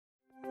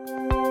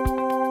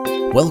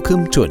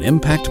Welcome to an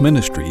Impact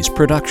Ministries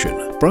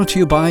production, brought to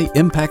you by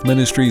Impact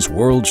Ministries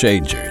World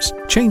Changers,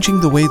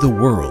 changing the way the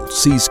world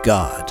sees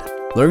God.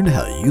 Learn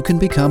how you can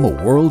become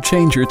a world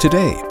changer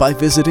today by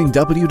visiting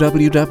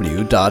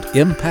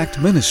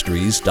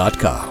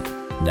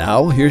www.impactministries.com.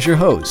 Now, here's your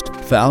host,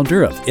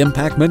 founder of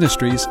Impact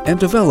Ministries and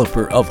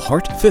developer of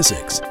Heart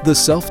Physics, the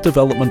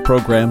self-development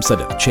programs that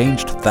have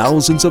changed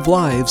thousands of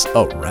lives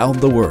around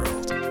the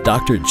world,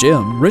 Dr.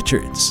 Jim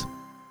Richards.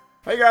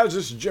 Hey guys,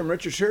 this is Jim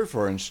Richards here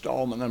for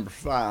installment number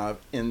 5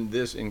 in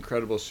this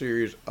incredible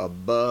series,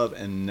 Above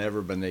and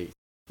Never Beneath.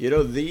 You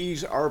know,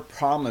 these are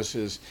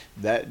promises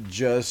that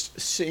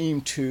just seem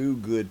too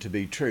good to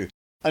be true.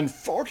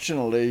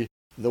 Unfortunately,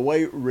 the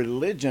way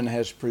religion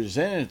has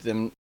presented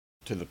them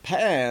to the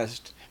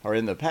past, or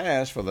in the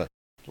past for the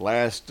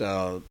last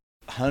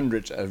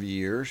hundreds of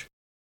years,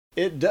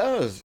 it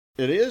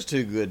is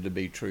too good to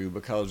be true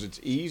because it's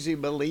easy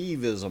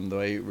believism the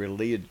way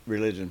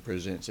religion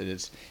presents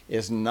it.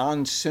 It's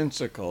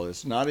nonsensical.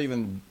 It's not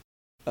even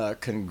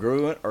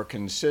congruent or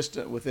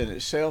consistent within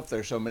itself.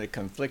 There's so many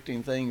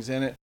conflicting things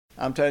in it.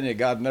 I'm telling you,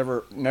 God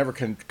never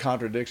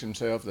contradicts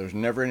himself. There's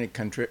never any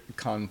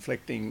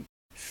conflicting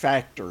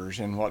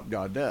factors in what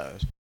God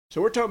does.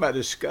 So we're talking about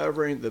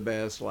discovering the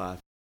best life.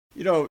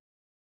 You know,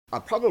 I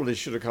probably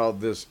should have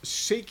called this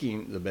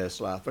Seeking the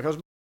Best Life, because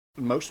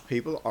most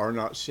people are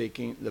not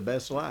seeking the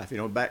best life. You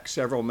know, back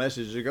several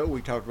messages ago,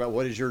 we talked about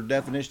what is your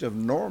definition of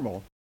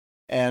normal.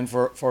 And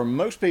for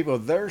most people,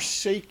 they're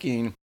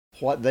seeking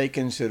what they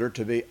consider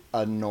to be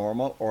a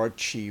normal or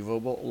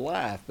achievable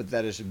life, but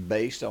that is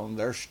based on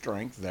their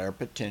strength, their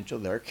potential,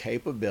 their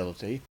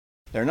capability.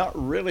 They're not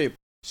really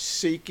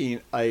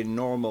seeking a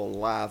normal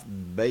life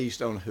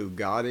based on who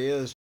God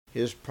is,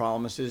 his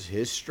promises,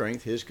 his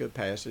strength, his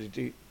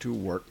capacity to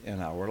work in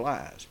our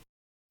lives.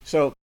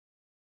 So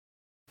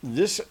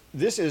this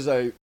is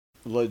a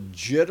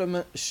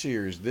legitimate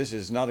series. This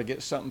is not a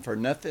get something for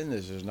nothing.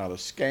 This is not a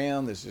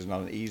scam. This is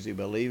not an easy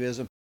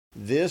believism.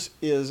 This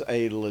is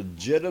a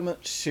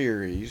legitimate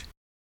series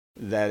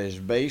that is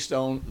based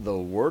on the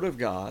Word of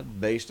God,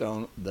 based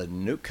on the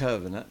New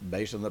Covenant,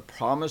 based on the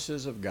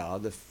promises of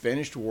God, the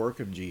finished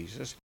work of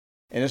Jesus.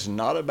 And it's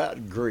not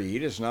about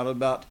greed. It's not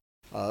about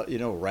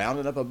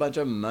rounding up a bunch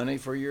of money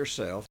for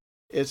yourself.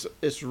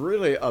 It's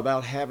really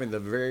about having the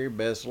very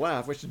best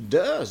life, which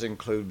does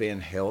include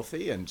being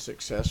healthy and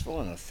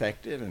successful and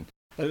effective,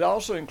 but it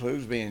also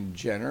includes being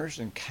generous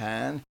and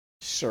kind,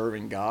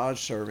 serving God,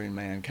 serving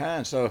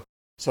mankind. So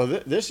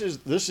this is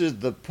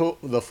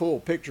the full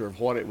picture of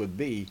what it would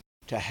be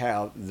to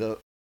have the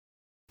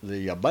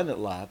abundant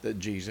life that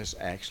Jesus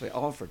actually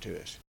offered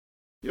to us.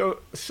 You know,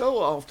 so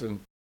often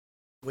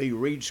we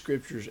read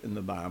scriptures in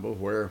the Bible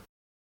where,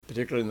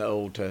 particularly in the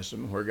Old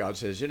Testament, where God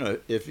says,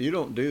 if you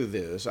don't do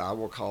this, I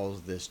will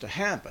cause this to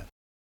happen.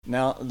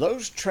 Now,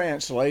 those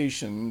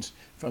translations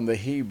from the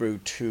Hebrew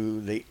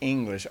to the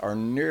English are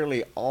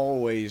nearly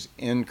always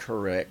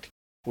incorrect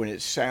when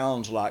it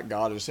sounds like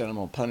God is saying, I'm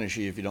going to punish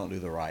you if you don't do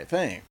the right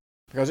thing.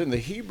 Because in the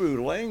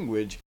Hebrew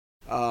language,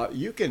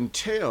 you can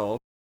tell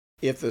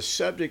if the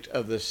subject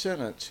of the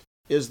sentence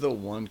is the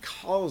one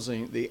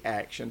causing the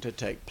action to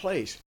take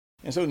place.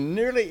 And so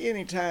nearly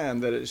any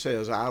time that it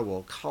says, I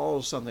will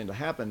cause something to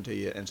happen to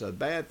you, and it's a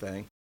bad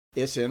thing,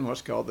 it's in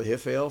what's called the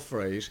Hiphil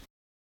phrase,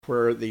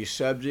 where the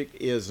subject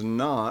is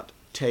not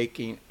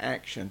taking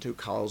action to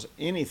cause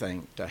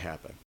anything to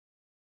happen.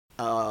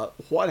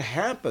 What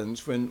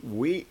happens when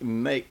we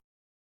make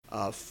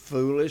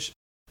foolish,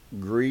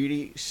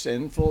 greedy,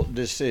 sinful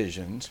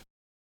decisions,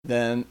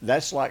 then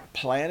that's like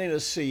planting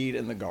a seed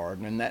in the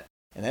garden, and that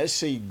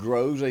seed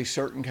grows a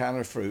certain kind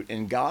of fruit,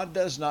 and God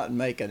does not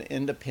make an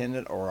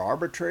independent or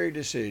arbitrary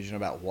decision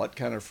about what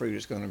kind of fruit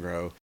it's going to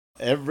grow.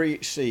 Every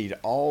seed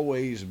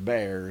always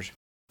bears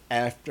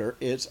after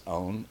its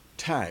own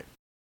type.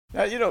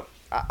 Now,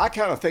 I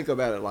kind of think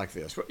about it like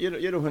this.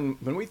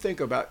 When we think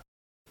about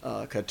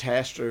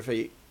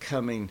catastrophe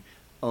coming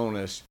on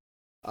us,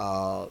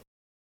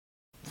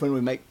 when we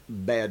make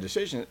bad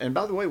decisions, and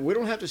by the way, we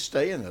don't have to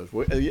stay in those.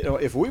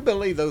 If we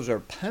believe those are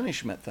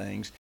punishment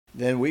things,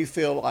 then we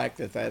feel like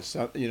that's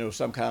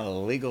some kind of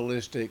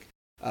legalistic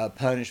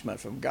punishment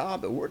from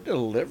God, but we're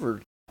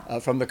delivered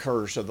from the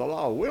curse of the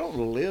law. We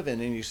don't live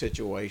in any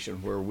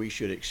situation where we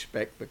should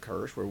expect the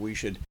curse, where we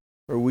should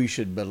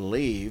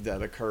believe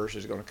that a curse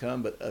is going to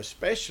come, but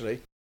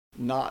especially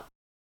not.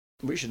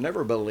 We should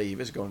never believe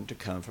it's going to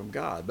come from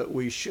God, but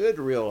we should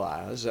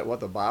realize that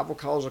what the Bible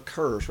calls a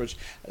curse, which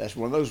that's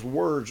one of those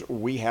words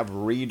we have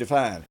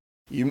redefined.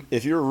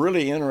 If you're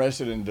really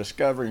interested in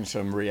discovering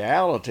some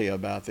reality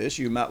about this,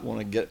 you might want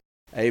to get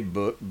a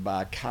book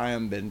by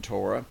Chaim Ben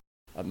Torah,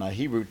 my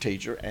Hebrew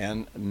teacher,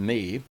 and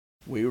me.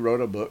 We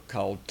wrote a book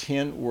called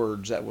 10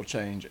 Words That Will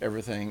Change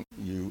Everything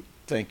You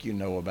Think You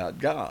Know About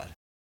God.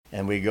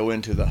 And we go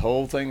into the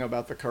whole thing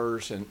about the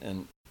curse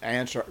and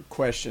answer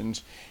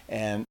questions,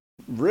 and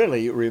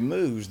really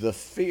removes the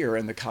fear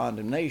and the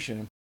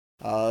condemnation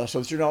so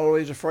that you're not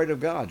always afraid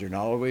of God. You're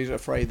not always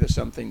afraid that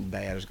something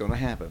bad is going to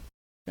happen.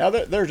 Now,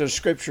 there's a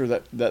scripture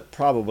that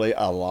probably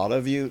a lot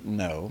of you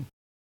know,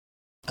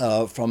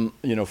 from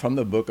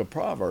the book of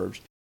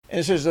Proverbs. And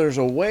it says there's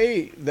a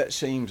way that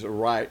seems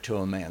right to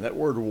a man. That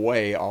word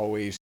way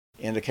always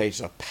indicates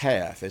a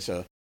path. It's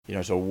a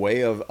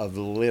way of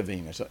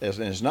living.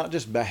 It's not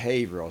just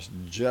behavioral. It's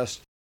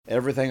just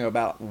everything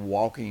about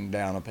walking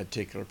down a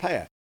particular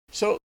path.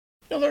 So,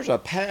 there's a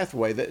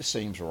pathway that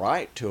seems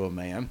right to a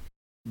man,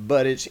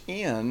 but its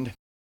end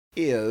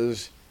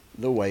is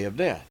the way of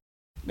death.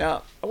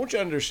 Now, I want you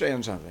to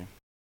understand something.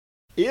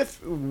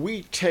 If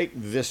we take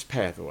this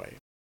pathway,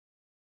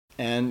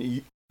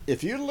 and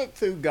if you look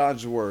through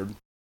God's Word,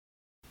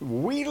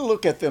 we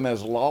look at them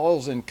as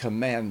laws and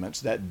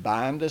commandments that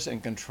bind us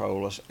and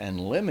control us and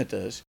limit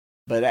us,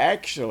 but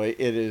actually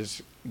it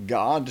is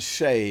God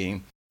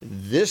saying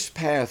this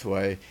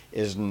pathway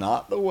is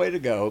not the way to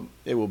go.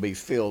 It will be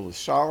filled with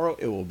sorrow.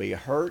 It will be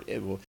hurt.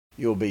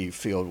 You'll be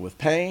filled with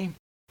pain.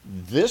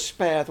 This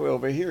pathway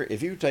over here,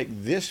 if you take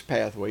this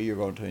pathway, you're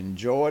going to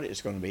enjoy it.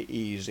 It's going to be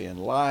easy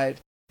and light.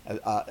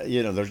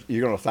 You're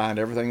going to find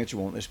everything that you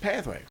want in this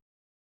pathway.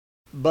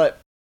 But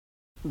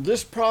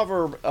this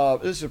proverb,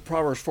 this is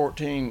Proverbs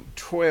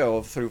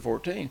 14:12 through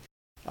 14.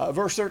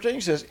 Verse 13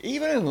 says,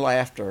 even in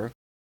laughter,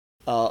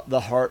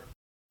 the heart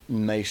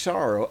may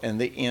sorrow,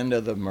 and the end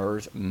of the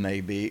mirth may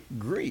be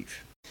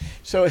grief.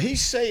 So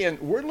he's saying,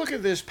 we're looking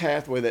at this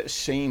pathway that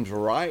seems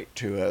right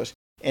to us.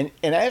 And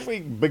as we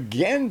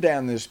begin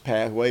down this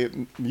pathway,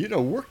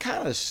 we're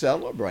kind of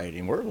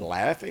celebrating. We're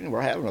laughing.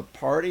 We're having a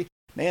party.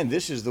 Man,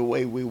 this is the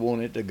way we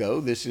want it to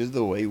go. This is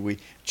the way we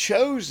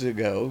chose to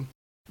go.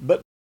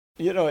 But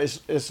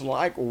it's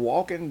like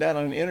walking down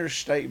an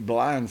interstate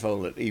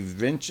blindfolded.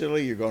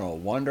 Eventually, you're going to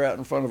wander out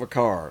in front of a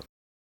car.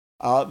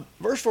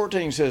 Verse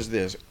 14 says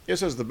this. It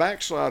says, the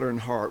backslider in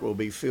heart will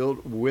be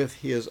filled with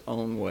his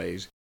own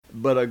ways,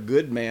 but a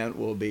good man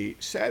will be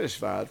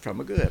satisfied from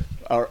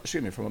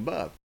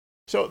above.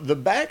 So the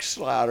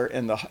backslider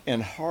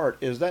in heart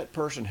is that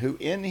person who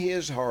in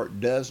his heart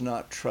does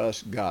not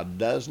trust God,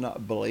 does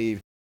not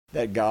believe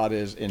that God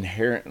is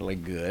inherently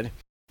good.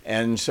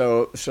 And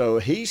so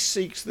he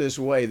seeks this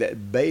way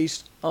that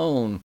based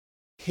on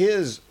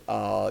his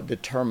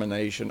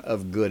determination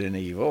of good and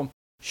evil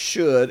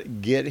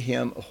should get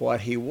him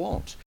what he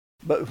wants.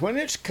 But when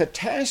it's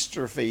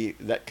catastrophe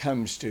that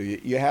comes to you,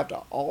 you have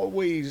to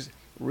always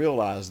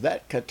realize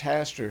that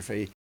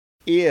catastrophe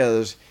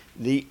is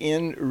the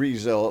end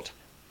result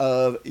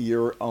of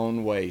your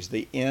own ways.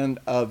 The end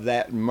of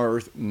that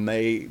mirth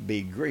may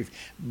be grief.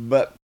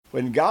 But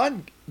when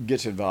God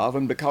gets involved,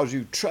 and because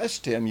you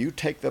trust him, you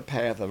take the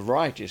path of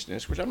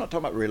righteousness, which I'm not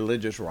talking about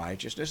religious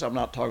righteousness. I'm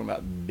not talking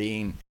about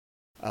being,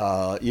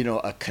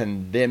 a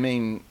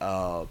condemning,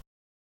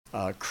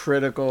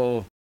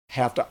 critical,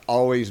 have to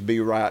always be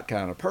right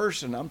kind of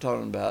person. I'm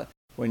talking about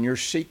when you're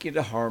seeking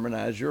to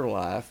harmonize your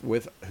life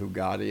with who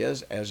God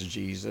is, as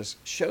Jesus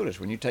showed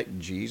us. When you take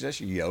Jesus'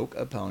 yoke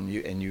upon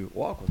you and you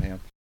walk with him,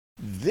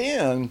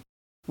 then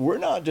we're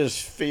not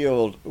just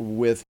filled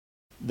with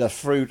the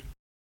fruit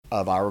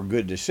of our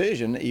good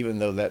decision, even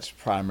though that's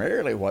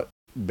primarily what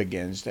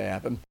begins to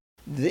happen.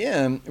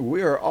 Then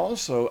we are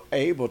also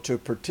able to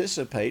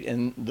participate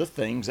in the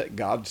things that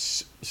God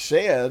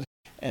said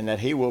and that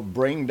he will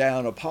bring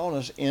down upon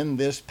us in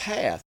this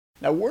path.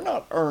 Now, we're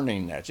not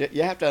earning that.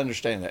 You have to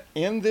understand that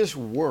in this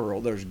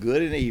world, there's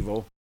good and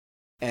evil,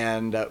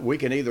 and we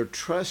can either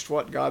trust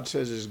what God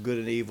says is good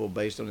and evil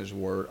based on his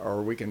word,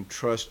 or we can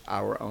trust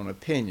our own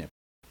opinion.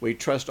 We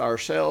trust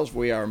ourselves.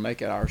 We are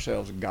making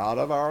ourselves God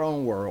of our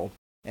own world,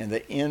 and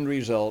the end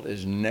result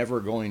is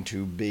never going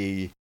to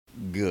be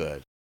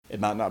good. It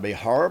might not be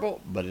horrible,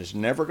 but it's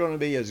never going to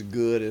be as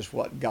good as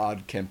what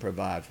God can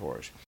provide for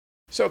us.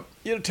 So,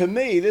 to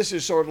me, this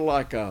is sort of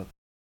like,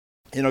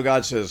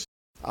 God says,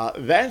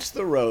 that's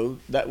the road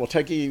that will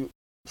take you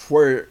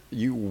where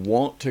you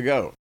want to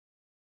go.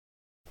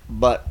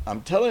 But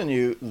I'm telling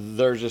you,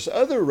 there's this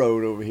other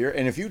road over here,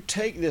 and if you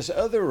take this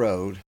other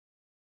road,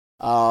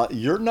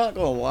 you're not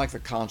going to like the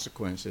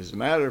consequences. As a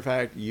matter of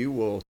fact, you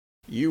will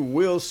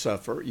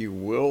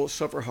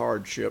suffer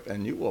hardship,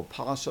 and you will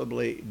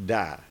possibly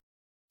die.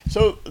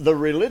 So the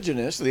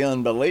religionist,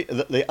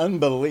 the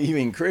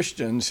unbelieving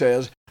Christian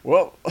says,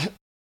 well,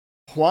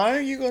 why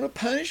are you going to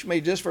punish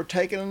me just for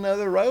taking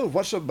another road?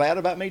 What's so bad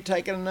about me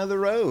taking another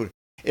road?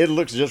 It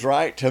looks just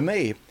right to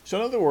me. So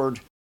in other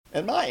words,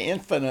 in my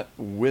infinite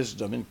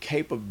wisdom and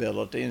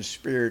capability and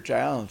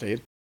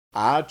spirituality,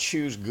 I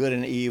choose good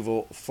and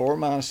evil for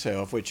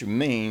myself, which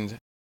means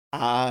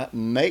I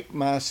make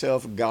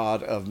myself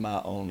God of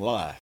my own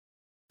life.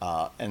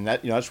 And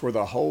that's where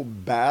the whole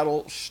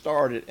battle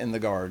started in the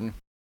garden,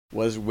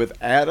 was with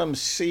Adam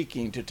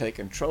seeking to take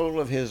control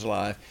of his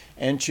life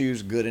and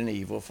choose good and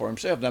evil for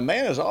himself. Now,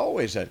 man has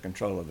always had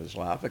control of his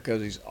life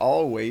because he's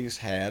always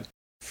had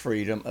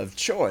freedom of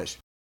choice.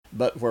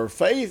 But where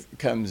faith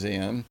comes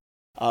in,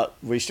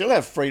 we still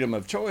have freedom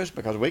of choice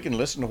because we can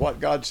listen to what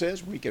God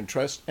says. We can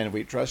trust, and if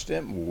we trust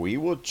him, we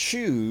will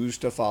choose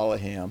to follow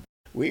him.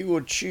 We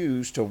will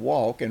choose to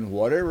walk in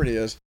whatever it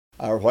is,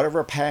 or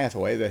whatever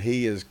pathway that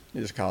he is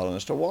calling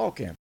us to walk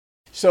in.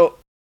 So,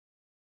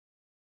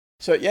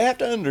 So you have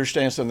to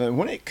understand something.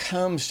 When it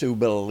comes to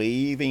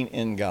believing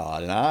in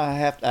God, and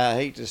I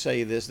hate to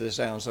say this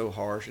sounds so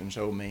harsh and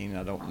so mean.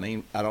 I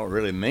don't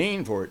really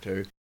mean for it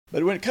to.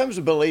 But when it comes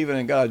to believing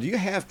in God, you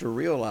have to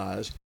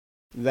realize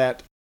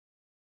that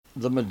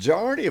the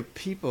majority of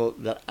people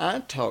that I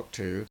talk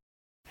to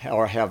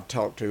or have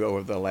talked to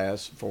over the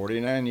last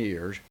 49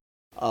 years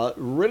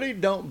really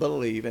don't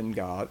believe in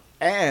God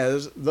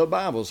as the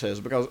Bible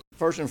says, because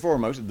first and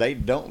foremost, they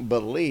don't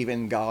believe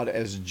in God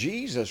as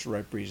Jesus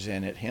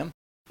represented him.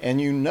 And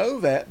you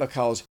know that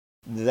because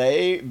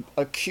they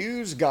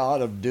accuse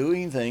God of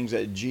doing things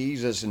that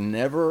Jesus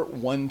never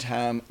one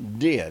time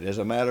did. As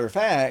a matter of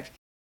fact,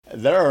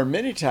 there are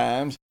many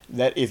times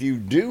that if you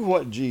do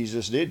what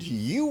Jesus did,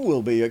 you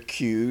will be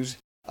accused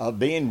of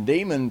being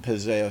demon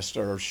possessed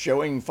or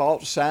showing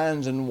false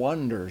signs and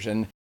wonders.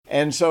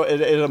 And so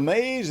it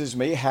amazes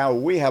me how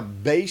we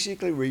have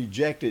basically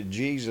rejected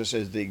Jesus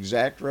as the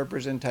exact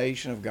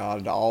representation of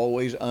God, to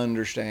always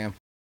understand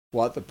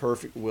what the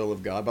perfect will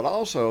of God, but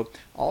also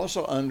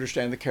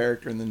understand the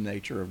character and the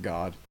nature of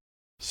God.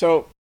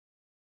 So,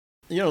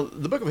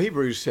 the book of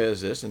Hebrews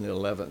says this in the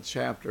 11th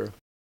chapter,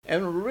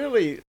 and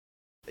really,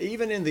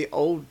 even in the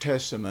Old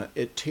Testament,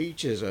 it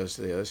teaches us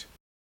this,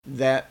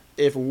 that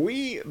if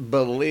we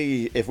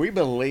believe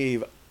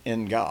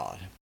in God,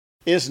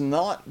 it's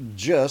not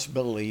just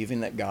believing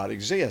that God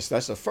exists.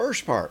 That's the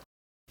first part.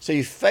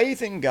 See,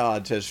 faith in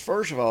God says,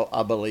 first of all,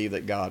 I believe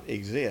that God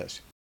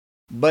exists.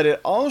 But it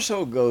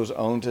also goes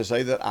on to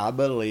say that I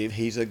believe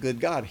he's a good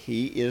God.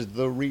 He is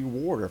the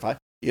rewarder.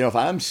 If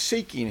I'm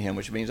seeking him,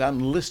 which means I'm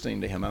listening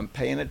to him, I'm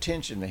paying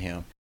attention to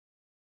him,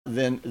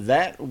 then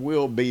that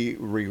will be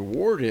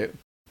rewarded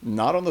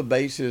not on the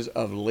basis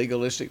of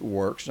legalistic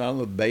works, not on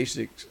the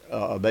basis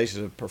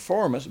of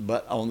performance,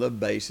 but on the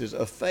basis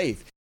of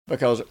faith.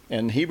 Because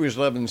in Hebrews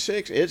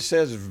 11:6, it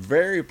says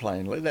very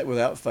plainly that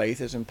without faith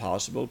it's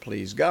impossible to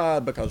please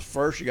God, because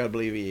first you got to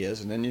believe he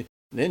is, and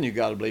then you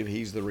got to believe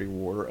he's the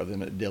rewarder of them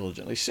that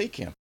diligently seek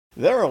him.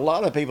 There are a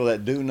lot of people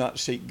that do not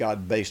seek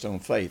God based on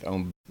faith,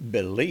 on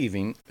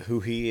believing who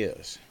he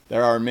is.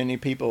 There are many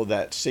people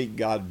that seek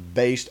God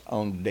based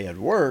on dead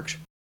works,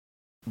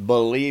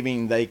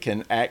 believing they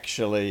can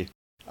actually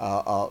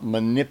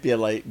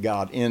manipulate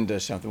God into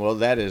something. Well,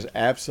 that is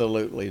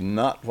absolutely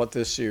not what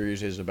this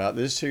series is about.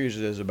 This series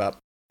is about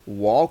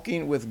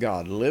walking with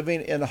God,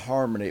 living in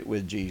harmony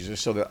with Jesus,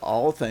 so that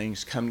all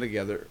things come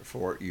together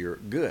for your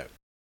good.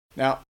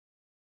 Now,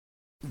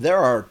 there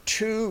are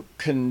two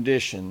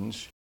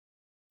conditions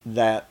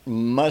that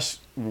must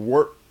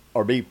work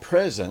or be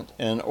present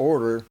in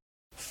order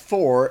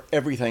for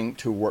everything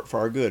to work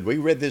for our good. We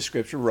read this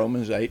scripture,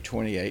 Romans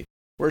 8:28,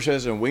 where it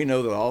says, and we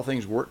know that all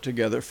things work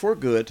together for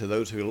good to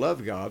those who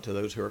love God, to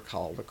those who are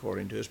called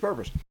according to his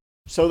purpose.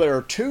 So there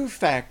are two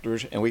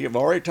factors, and we have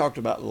already talked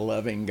about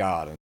loving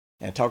God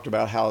and talked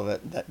about how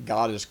that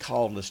God has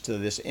called us to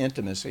this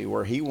intimacy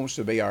where he wants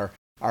to be our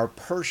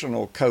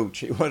personal coach.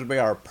 He wants to be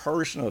our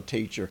personal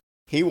teacher.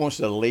 He wants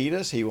to lead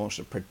us. He wants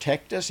to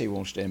protect us. He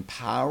wants to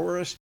empower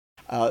us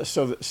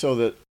so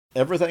that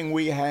everything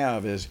we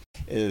have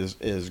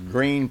is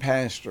green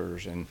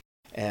pastures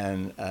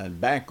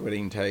and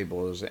banqueting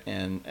tables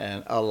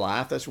and a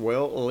life that's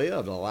well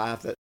lived, a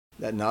life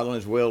that not only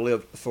is well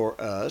lived for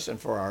us and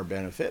for our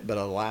benefit, but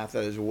a life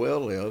that is well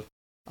lived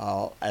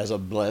as a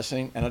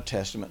blessing and a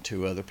testament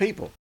to other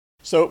people.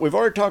 So we've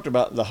already talked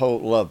about the whole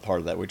love part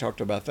of that. We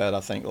talked about that,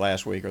 I think,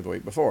 last week or the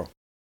week before.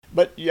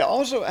 But you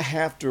also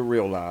have to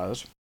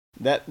realize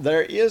that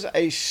there is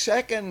a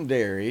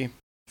secondary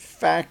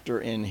factor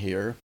in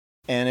here,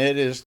 and it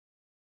is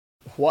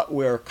what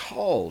we're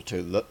called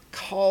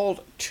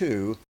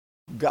to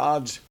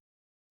God's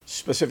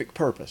specific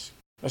purpose.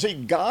 Now see,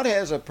 God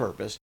has a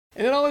purpose,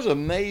 and it always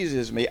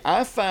amazes me.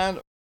 I find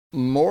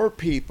more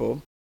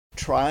people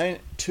trying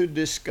to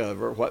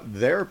discover what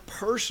their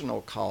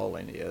personal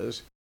calling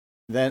is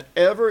than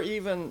ever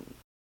even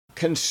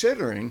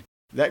considering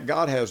that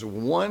God has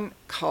one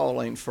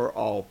calling for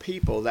all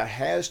people that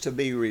has to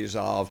be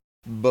resolved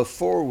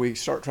before we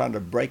start trying to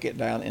break it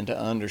down into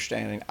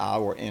understanding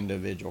our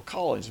individual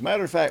callings. As a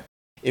matter of fact,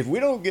 if we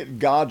don't get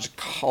God's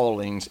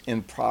callings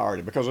in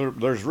priority, because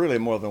there's really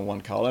more than one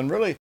calling,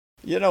 really,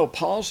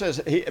 Paul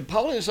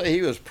didn't say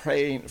he was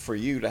praying for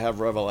you to have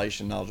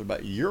revelation knowledge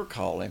about your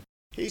calling.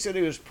 He said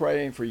he was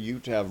praying for you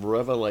to have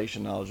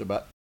revelation knowledge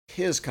about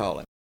his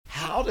calling.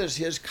 How does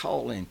his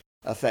calling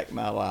affect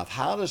my life?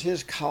 How does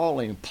his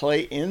calling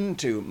play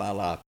into my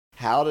life?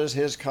 How does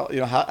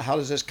how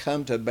does this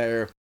come to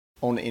bear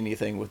on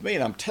anything with me?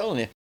 And I'm telling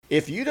you,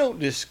 if you don't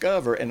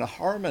discover and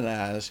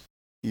harmonize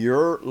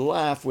your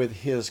life with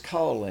his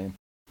calling,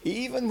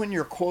 even when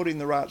you're quoting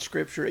the right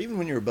scripture, even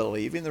when you're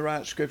believing the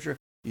right scripture,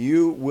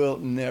 you will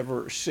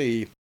never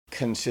see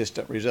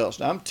consistent results.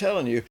 Now I'm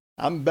telling you,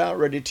 I'm about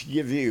ready to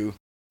give you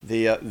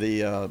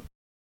the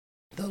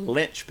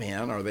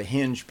linchpin or the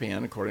hinge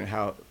pin, according to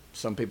how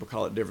some people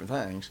call it different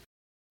things,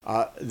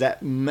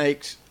 that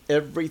makes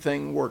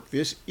everything work.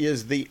 This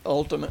is the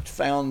ultimate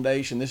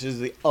foundation. This is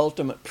the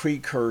ultimate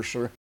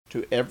precursor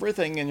to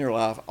everything in your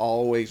life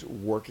always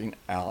working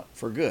out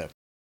for good.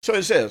 So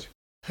it says,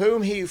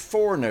 whom he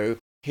foreknew,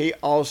 he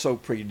also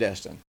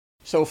predestined.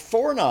 So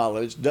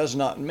foreknowledge does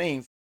not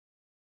mean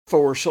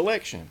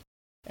foreselection.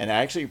 And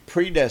actually,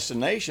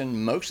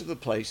 predestination, most of the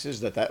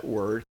places that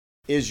word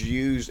is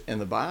used in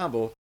the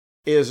Bible,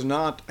 is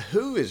not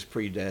who is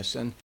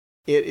predestined,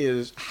 it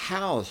is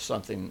how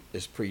something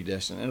is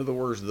predestined. In other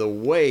words, the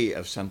way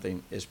of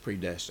something is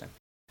predestined.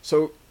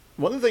 So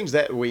one of the things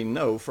that we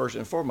know, first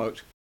and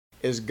foremost,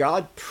 is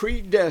God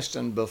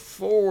predestined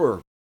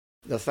before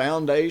the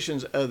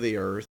foundations of the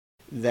earth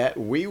that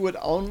we would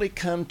only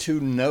come to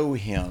know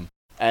him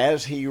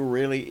as he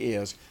really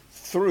is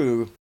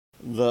through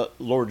the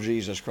Lord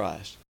Jesus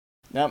Christ.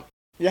 Now,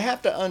 you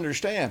have to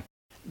understand,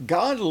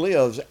 God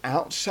lives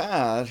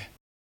outside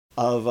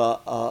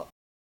of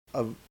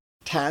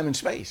time and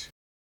space.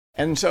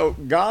 And so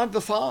God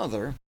the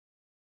Father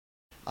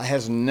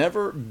has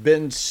never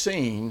been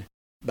seen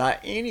by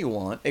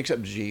anyone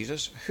except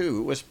Jesus,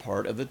 who was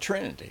part of the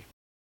Trinity.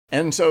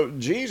 And so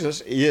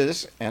Jesus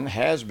is and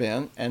has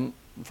been and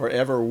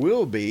forever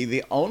will be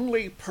the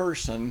only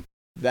person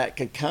that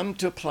could come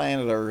to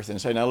planet Earth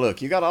and say, now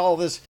look, you got all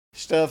this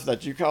stuff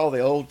that you call the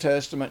Old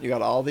Testament, you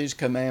got all these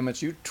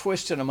commandments, you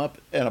twisted them up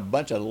in a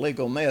bunch of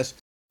legal mess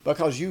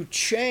because you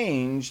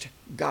changed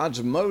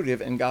God's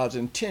motive and God's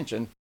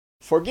intention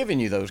for giving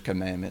you those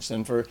commandments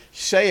and for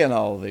saying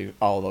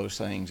all those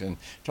things and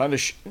trying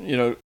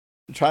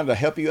to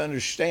help you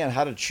understand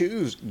how to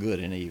choose good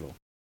and evil.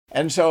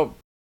 And so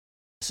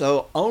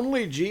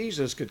only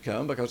Jesus could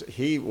come because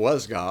he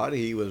was God,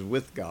 he was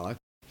with God.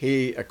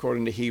 He,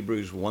 according to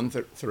Hebrews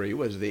 1:3,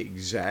 was the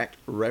exact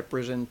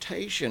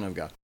representation of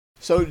God.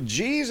 So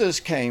Jesus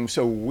came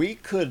so we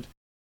could,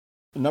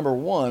 number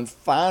one,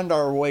 find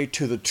our way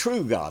to the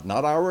true God,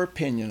 not our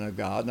opinion of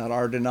God, not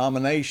our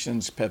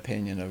denomination's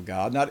opinion of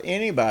God, not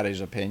anybody's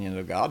opinion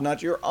of God,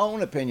 not your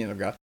own opinion of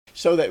God,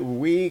 so that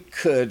we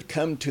could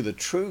come to the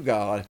true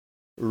God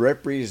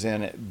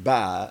represented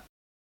by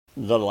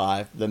the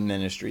life, the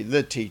ministry,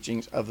 the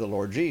teachings of the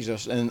Lord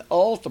Jesus, an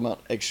ultimate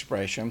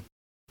expression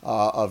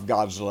of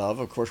God's love,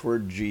 of course, where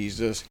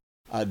Jesus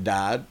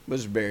died,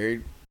 was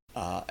buried,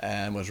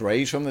 and was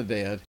raised from the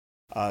dead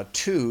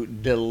to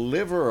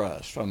deliver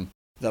us from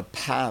the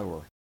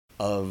power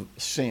of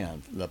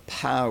sin, the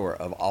power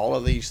of all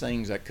of these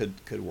things that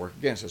could work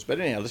against us. But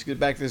anyhow, let's get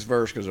back to this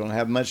verse because we don't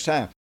have much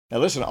time. Now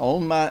listen,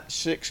 on my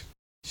six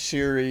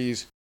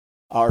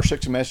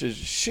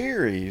message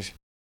series,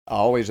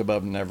 Always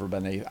Above, Never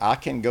Beneath, I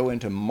can go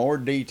into more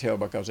detail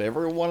because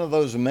every one of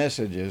those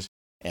messages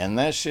in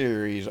that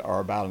series are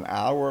about an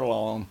hour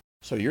long.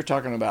 So you're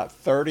talking about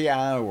 30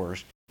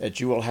 hours that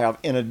you will have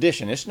in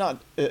addition. It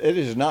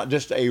is not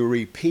just a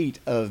repeat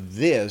of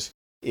this.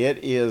 It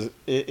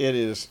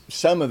is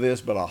some of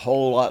this, but a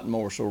whole lot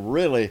more. So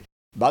really,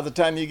 by the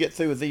time you get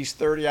through with these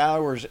 30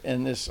 hours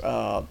in this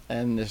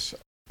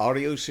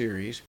audio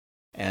series,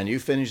 and you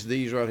finish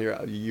these right here,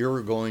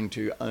 you're going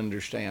to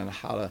understand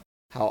how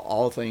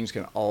all things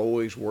can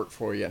always work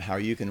for you and how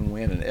you can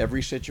win in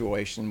every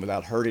situation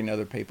without hurting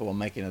other people and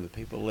making other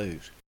people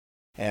lose.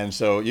 And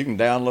so you can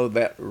download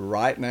that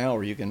right now,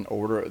 or you can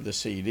order the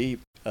CD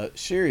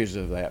series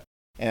of that.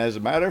 And as a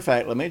matter of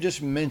fact, let me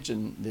just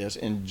mention this.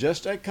 In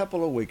just a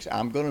couple of weeks,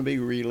 I'm going to be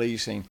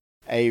releasing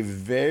a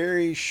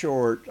very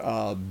short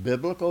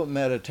biblical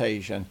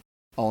meditation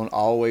on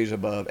Always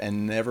Above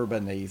and Never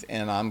Beneath,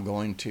 and I'm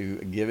going to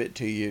give it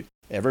to you.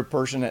 Every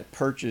person that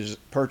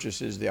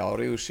purchases the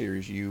audio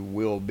series, you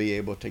will be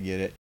able to get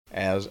it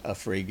as a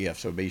free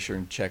gift. So be sure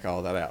and check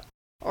all that out.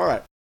 All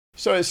right.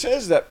 So it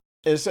says that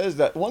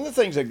one of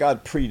the things that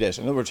God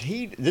predestined, in other words,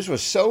 this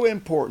was so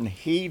important,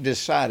 he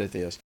decided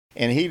this.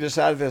 And he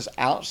decided this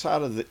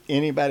outside of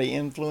anybody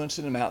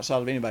influencing him,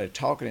 outside of anybody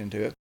talking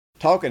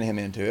him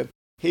into it.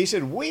 He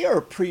said, we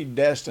are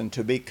predestined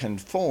to be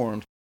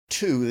conformed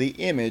to the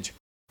image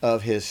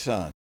of his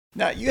Son.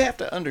 Now, you have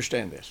to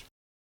understand this.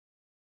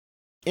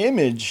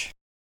 Image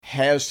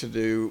has to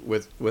do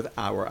with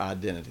our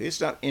identity. It's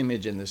not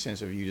image in the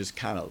sense of you just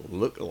kind of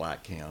look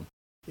like him.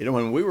 You know,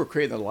 when we were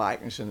created in the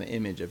likeness and the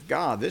image of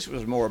God, this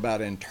was more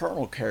about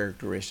internal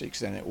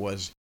characteristics than it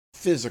was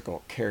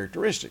physical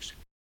characteristics.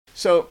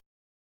 So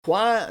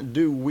why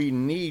do we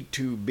need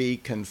to be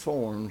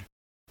conformed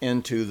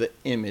into the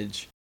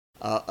image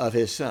of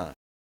his Son?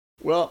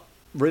 Well,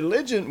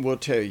 religion will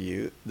tell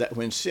you that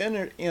when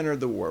sin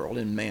entered the world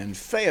and man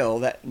fell,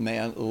 that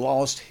man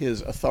lost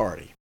his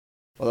authority.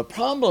 Well, the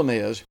problem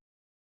is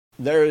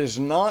there is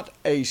not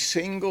a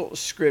single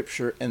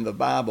scripture in the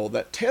Bible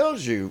that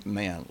tells you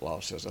man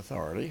lost his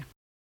authority.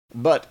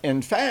 But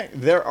in fact,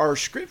 there are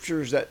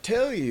scriptures that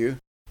tell you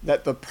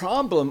that the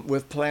problem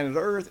with planet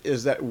Earth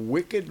is that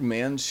wicked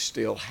men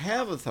still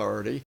have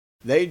authority.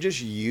 They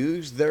just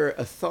use their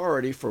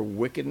authority for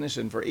wickedness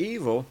and for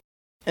evil.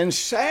 And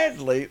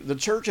sadly, the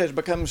church has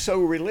become so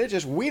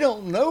religious, we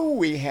don't know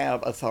we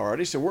have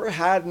authority. So we're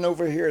hiding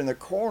over here in the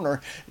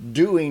corner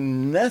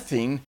doing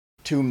nothing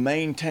to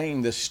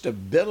maintain the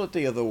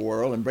stability of the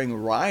world and bring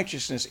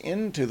righteousness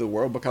into the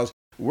world because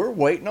we're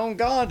waiting on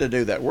God to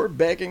do that. We're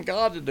begging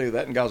God to do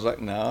that. And God's like,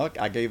 no,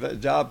 I gave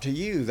that job to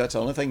you. That's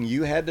the only thing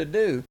you had to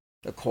do.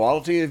 The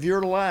quality of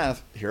your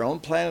life here on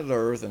planet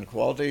Earth and the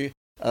quality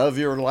of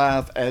your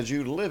life as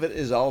you live it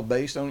is all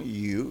based on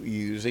you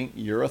using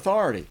your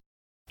authority.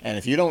 And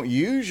if you don't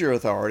use your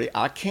authority,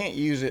 I can't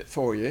use it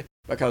for you,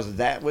 because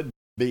that would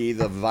be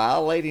the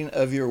violating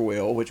of your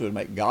will, which would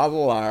make God a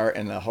liar,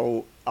 and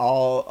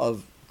all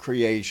of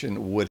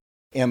creation would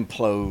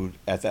implode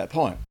at that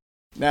point.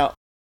 Now,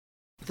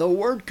 the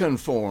word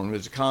conformed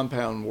is a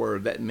compound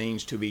word that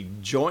means to be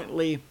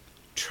jointly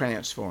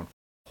transformed.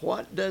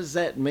 What does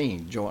that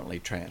mean, jointly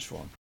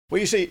transformed?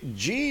 Well, you see,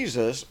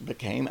 Jesus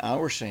became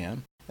our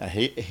sin. Now,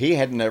 he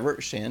had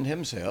never sinned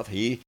himself.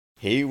 He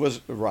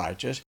was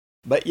righteous,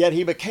 but yet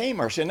he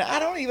became our sin. Now, I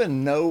don't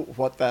even know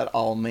what that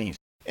all means.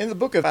 In the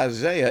book of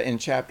Isaiah, in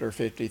chapter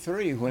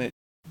 53, when it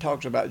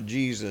talks about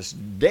Jesus'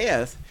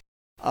 death,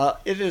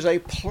 it is a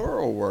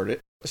plural word.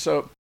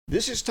 So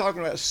this is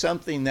talking about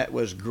something that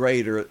was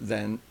greater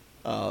than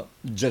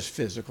just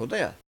physical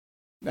death.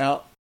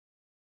 Now,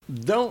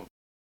 don't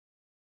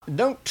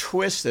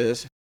twist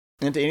this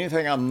into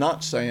anything I'm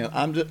not saying.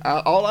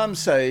 All I'm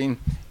saying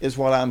is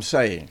what I'm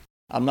saying.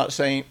 I'm not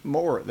saying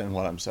more than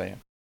what I'm saying.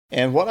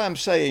 And what I'm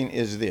saying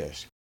is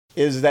this,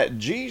 is that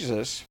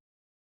Jesus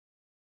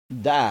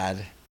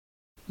died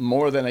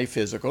more than a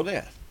physical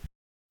death.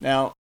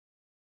 Now,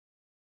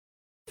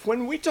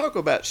 when we talk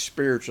about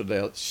spiritual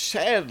death,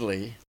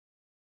 sadly,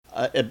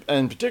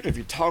 and particularly if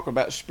you talk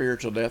about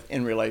spiritual death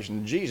in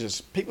relation to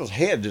Jesus, people's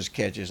head just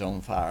catches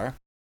on fire.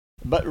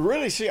 But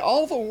really, see,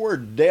 all the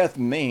word death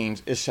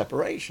means is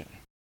separation.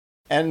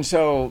 And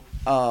so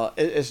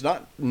it's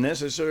not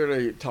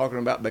necessarily talking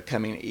about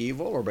becoming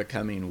evil or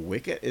becoming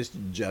wicked. It's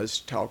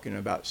just talking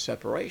about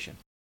separation.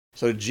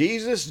 So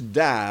Jesus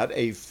died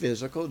a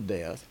physical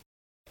death,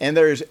 and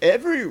there's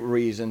every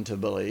reason to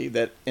believe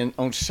that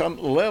on some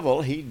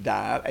level he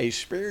died a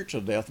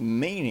spiritual death,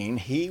 meaning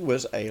he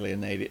was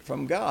alienated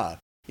from God.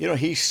 You know,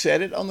 he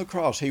said it on the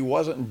cross. He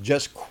wasn't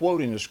just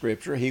quoting a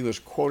scripture. He was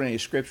quoting a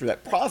scripture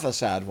that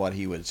prophesied what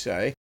he would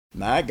say.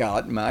 My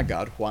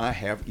God, why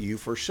have you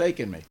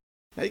forsaken me?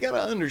 Now you got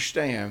to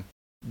understand,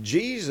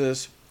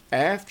 Jesus,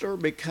 after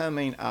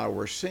becoming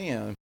our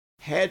sin,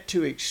 had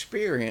to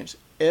experience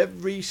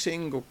every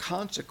single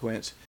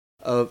consequence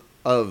of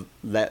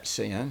that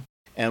sin.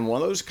 And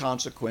one of those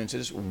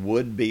consequences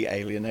would be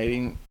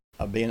being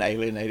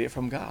alienated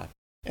from God.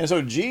 And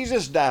so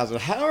Jesus dies. And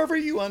however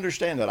you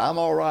understand that, I'm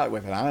all right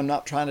with it. I'm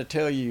not trying to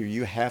tell you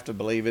you have to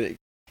believe it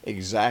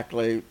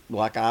exactly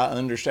like I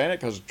understand it,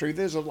 because the truth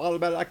is, a lot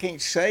about it I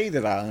can't say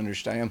that I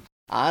understand.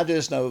 I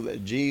just know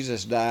that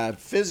Jesus died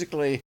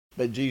physically,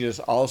 but Jesus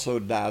also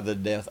died the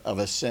death of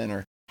a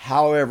sinner.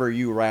 However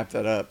you wrap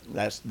that up,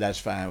 that's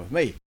fine with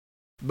me.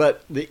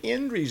 But the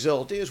end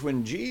result is,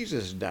 when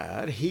Jesus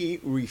died, he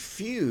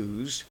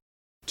refused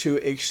to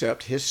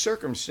accept his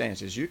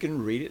circumstances. You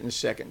can read it in the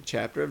 2nd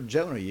chapter of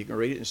Jonah. You can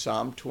read it in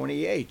Psalm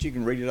 28. You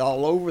can read it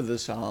all over the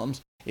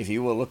Psalms. If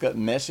you will look up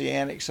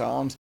Messianic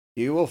Psalms,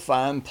 you will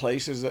find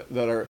places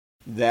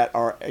that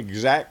are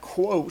exact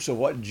quotes of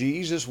what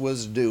Jesus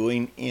was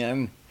doing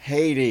in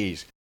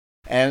Hades.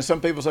 And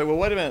some people say, well,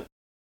 wait a minute.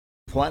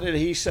 Why did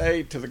he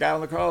say to the guy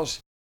on the cross,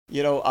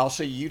 I'll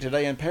see you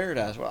today in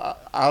paradise? Well,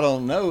 I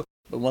don't know.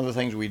 But one of the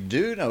things we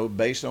do know,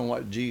 based on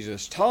what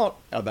Jesus taught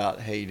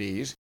about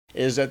Hades,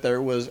 is that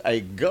there was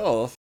a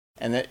gulf,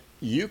 and that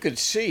you could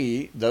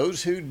see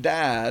those who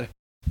died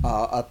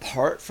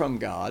apart from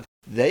God.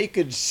 They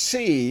could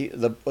see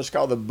what's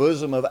called the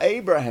bosom of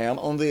Abraham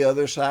on the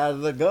other side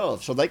of the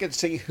gulf. So they could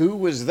see who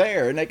was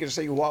there, and they could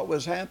see what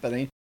was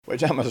happening,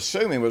 which I'm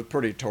assuming was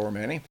pretty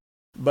tormenting.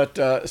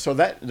 But so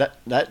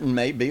that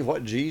may be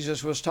what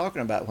Jesus was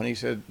talking about when he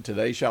said,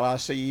 today shall I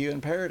see you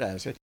in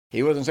paradise.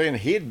 He wasn't saying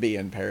he'd be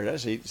in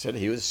paradise. He said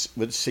he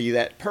would see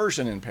that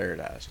person in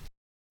paradise.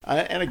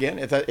 And again,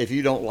 if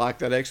you don't like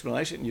that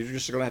explanation, you're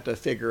just going to have to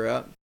figure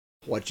out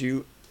what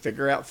you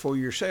figure out for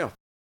yourself.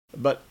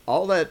 But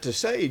all that to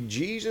say,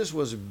 Jesus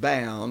was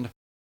bound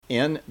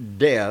in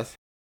death,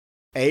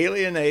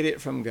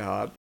 alienated from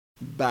God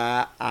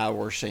by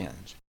our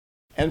sins.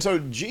 And so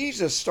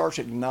Jesus starts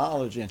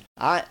acknowledging,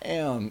 I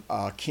am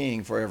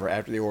king forever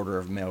after the order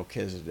of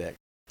Melchizedek.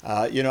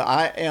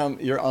 I am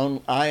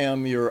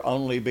your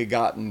only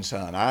begotten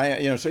son.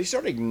 So he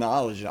started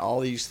acknowledging all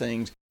these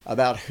things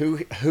about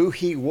who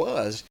he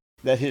was,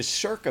 that his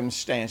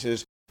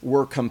circumstances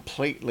were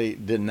completely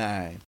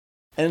denied.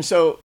 And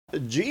so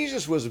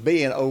Jesus was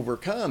being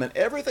overcome, and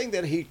everything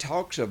that he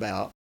talks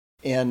about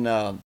in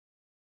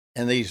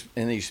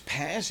these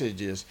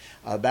passages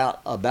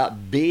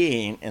about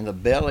being in the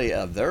belly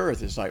of the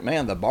earth, it's like,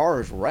 man, the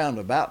bars were round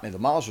about me, the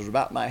moss was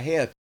about my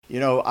head.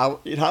 I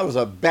was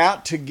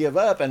about to give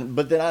up,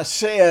 but then I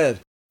said,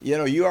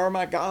 you are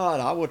my God,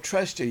 I will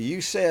trust you.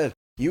 You said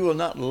you will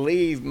not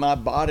leave my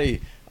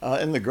body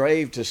in the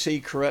grave to see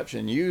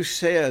corruption. You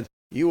said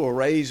you will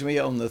raise me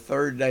on the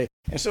third day.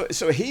 And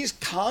so he's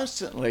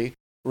constantly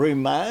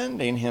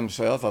reminding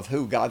himself of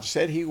who God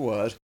said he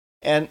was,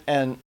 and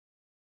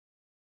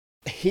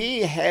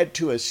he had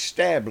to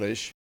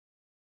establish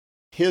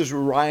his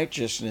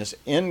righteousness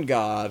in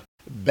God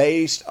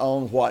based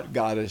on what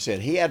God had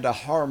said. He had to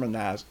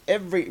harmonize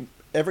every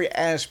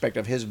aspect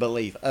of his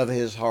belief, of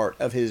his heart,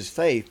 of his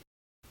faith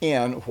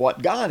in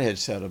what God had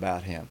said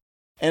about him.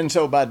 And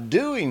so by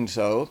doing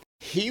so,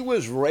 he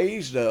was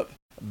raised up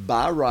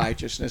by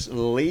righteousness,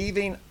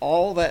 leaving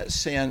all that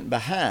sin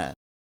behind.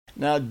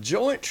 Now,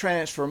 joint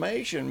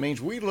transformation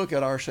means we look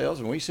at ourselves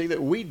and we see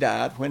that we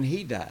died when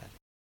he died.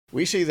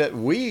 We see that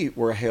we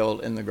were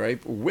held in the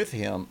grave with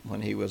him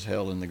when he was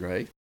held in the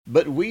grave.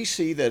 But we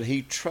see that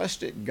he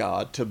trusted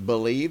God to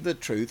believe the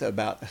truth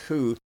about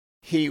who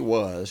he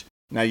was.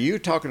 Now, you're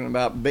talking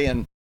about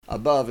being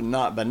above and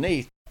not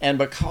beneath. And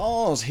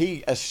because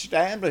he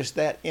established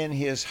that in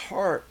his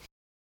heart,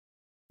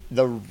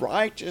 the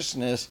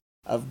righteousness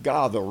of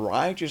God, the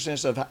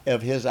righteousness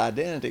of his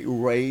identity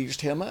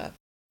raised him up.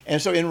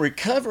 And so in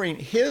recovering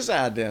his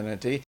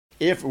identity,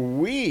 if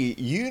we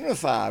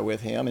unify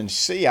with him and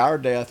see our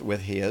death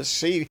with his,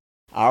 see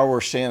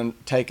our sin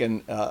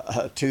taken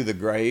to the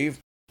grave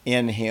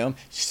in him,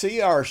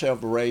 see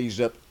ourselves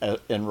raised up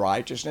in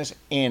righteousness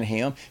in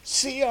him,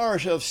 see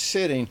ourselves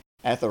sitting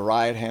at the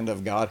right hand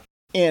of God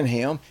in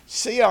him,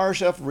 see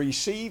ourselves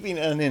receiving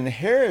an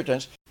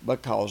inheritance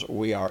because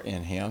we are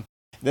in him,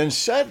 then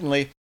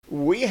suddenly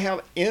we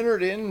have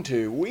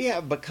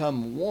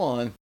become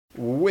one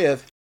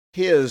with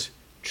his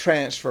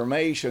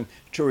transformation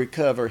to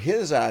recover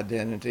his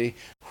identity,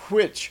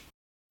 which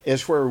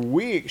is where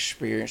we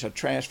experience a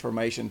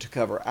transformation to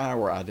cover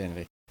our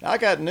identity. Now, I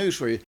got news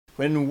for you.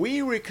 When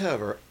we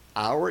recover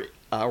our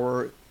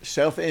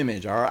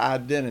self-image, our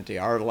identity,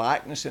 our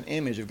likeness and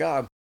image of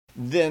God,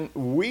 then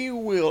we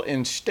will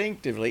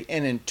instinctively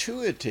and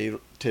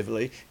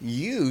intuitively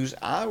use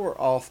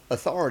our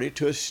authority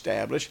to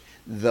establish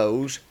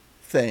those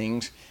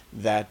things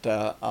that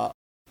are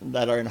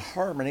in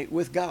harmony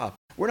with God.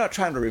 We're not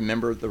trying to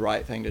remember the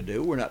right thing to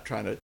do. We're not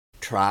trying to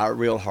try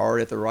real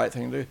hard at the right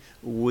thing to do.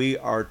 We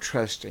are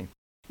trusting.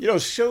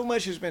 So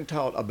much has been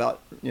taught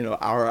about,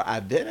 our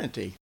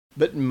identity,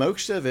 but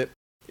most of it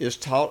is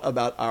taught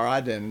about our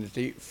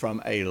identity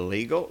from a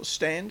legal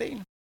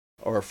standing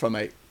or from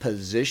a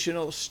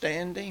positional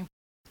standing.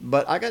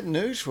 But I got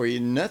news for you.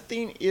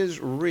 Nothing is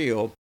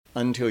real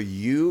until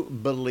you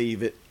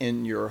believe it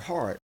in your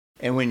heart.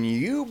 And when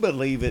you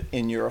believe it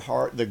in your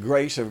heart, the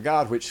grace of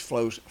God which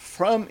flows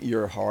from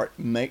your heart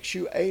makes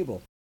you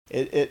able.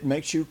 It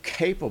makes you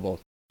capable.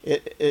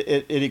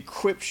 It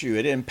equips you.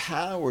 It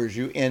empowers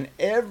you in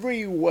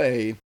every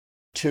way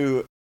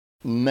to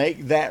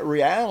make that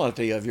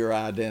reality of your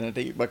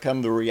identity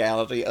become the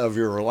reality of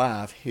your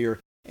life here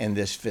in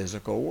this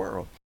physical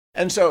world.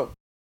 And so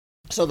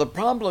the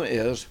problem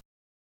is,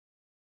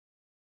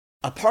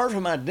 apart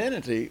from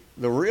identity,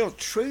 the real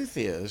truth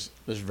is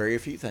there's very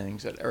few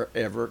things that are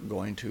ever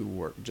going to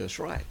work just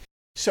right.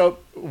 So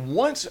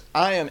once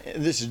I am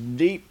in this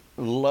deep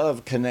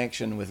love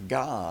connection with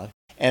God,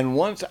 and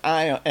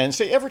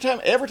every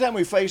time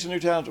we face a new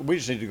challenge, we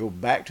just need to go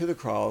back to the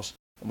cross,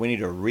 and we need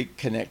to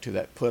reconnect to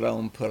that put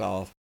on, put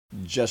off,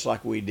 just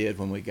like we did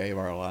when we gave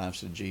our lives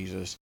to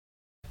Jesus.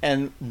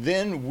 And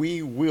then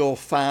we will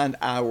find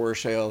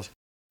ourselves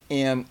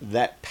in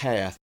that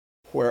path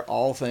where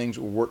all things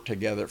work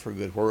together for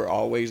good, where we're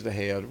always the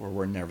head, where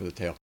we're never the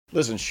tail.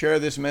 Listen, share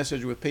this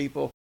message with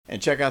people,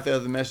 and check out the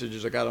other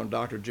messages I got on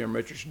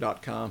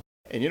drjimrichards.com.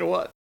 And you know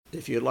what?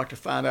 If you'd like to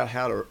find out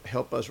how to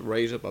help us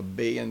raise up 1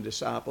 billion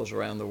disciples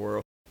around the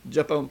world,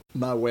 jump on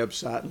my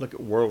website and look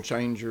at World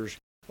Changers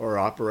or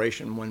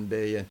Operation 1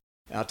 Billion.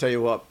 I'll tell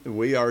you what,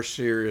 we are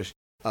serious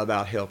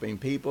about helping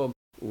people.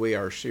 We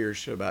are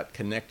serious about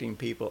connecting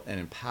people and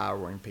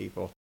empowering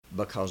people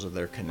because of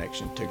their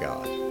connection to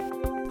God.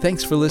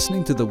 Thanks for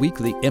listening to the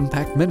weekly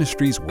Impact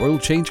Ministries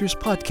World Changers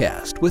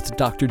podcast with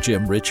Dr.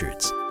 Jim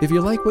Richards. If you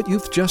like what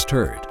you've just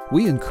heard,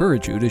 we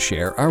encourage you to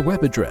share our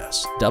web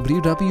address,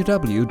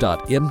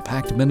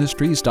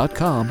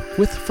 www.impactministries.com,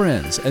 with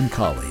friends and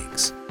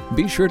colleagues.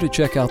 Be sure to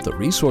check out the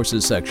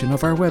resources section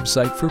of our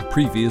website for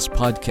previous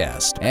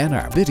podcasts and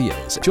our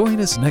videos. Join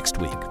us next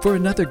week for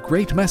another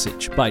great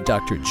message by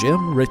Dr.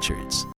 Jim Richards.